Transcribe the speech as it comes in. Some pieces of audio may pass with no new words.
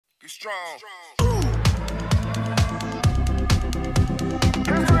strong.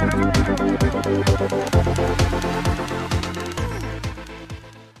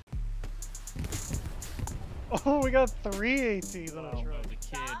 Oh, we got 3 ATs on a truck. The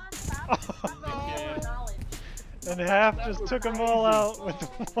kid. And half just took them all out with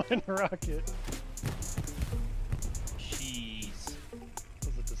one rocket. Jeez.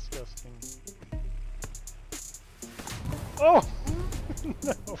 That was disgusting. Oh!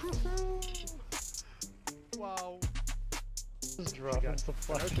 No. Wow. Just dropping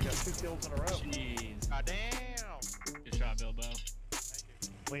supply. We got 2 kills in a row. Jeez. God damn. Good shot, Bilbo.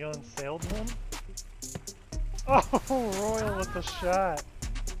 Leon sailed one? Oh, Royal with the shot.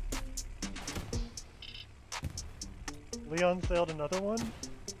 Leon sailed another one?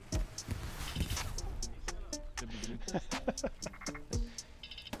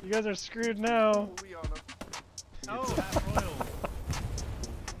 You guys are screwed now. Oh, half royal.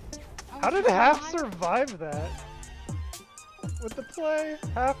 How did half survive that? With the play,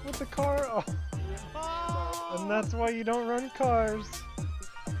 half with the car. Oh. And that's why you don't run cars.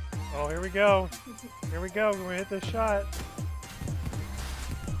 Oh, here we go. Here we go. We're gonna hit this shot.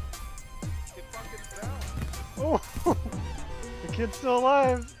 Oh, the kid's still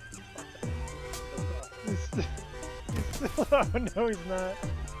alive. He's still. Oh no, he's not.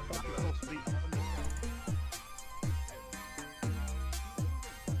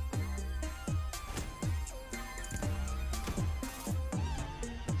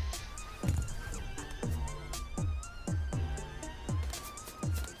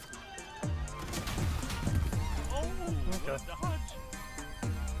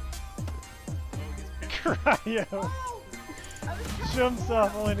 Cryo jumps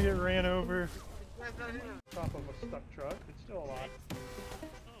off only to get ran over. Top of a stuck truck. It's still alive.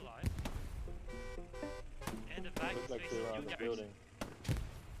 Still alive. And in fact, Looks like they're on the building.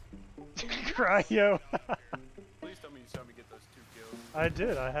 Cryo. Please tell me you saw me get those 2 kills. I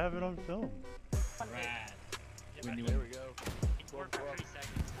did. I have it on film. Rad. There we go. Work for 3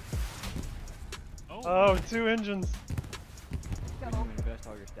 seconds. Oh, 2 engines. When you invest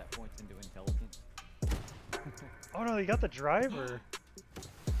all your stat points into intelligence. Oh no, you got the driver.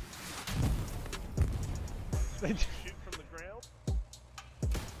 They Shoot from the ground.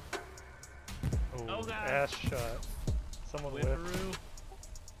 oh, God. ass shot. Someone whipped. Whipperoo.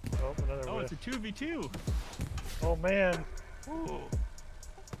 Oh, another Oh, whiff. it's a 2v2. Oh man. Ooh.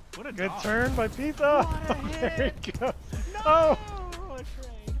 What a Good dog. turn by Pete. Oh, What a there hit. he goes. No! Oh. A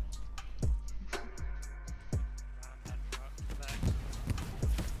trade.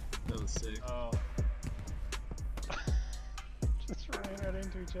 That was sick. Oh. Just ran right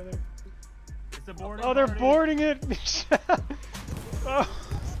into each other. It's a boarding Oh, they're party. boarding it. Oh.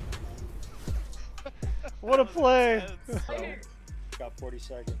 What a play. Got 40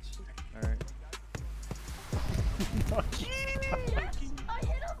 seconds. Alright.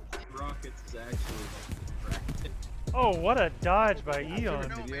 Rockets is actually bracket. Oh, what a dodge by Eon.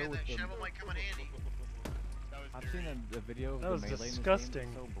 Video man, with that the- shovel might come in handy. I've seen a video of That the was melee in this game, disgusting.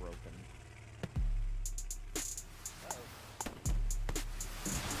 it's so broken.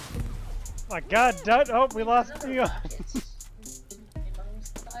 My god, oh, we lost Eon.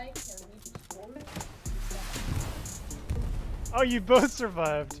 Oh, you both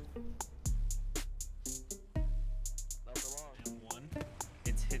survived. And 1.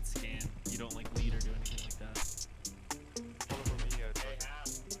 It's hit scan. You don't like lead or do anything like that.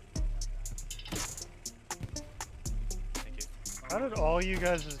 How did all you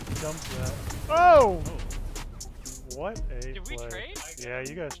guys just dump that? Oh! What a Did we play. trade? Yeah,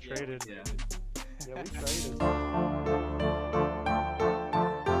 you guys traded. Yeah. Yeah, we traded.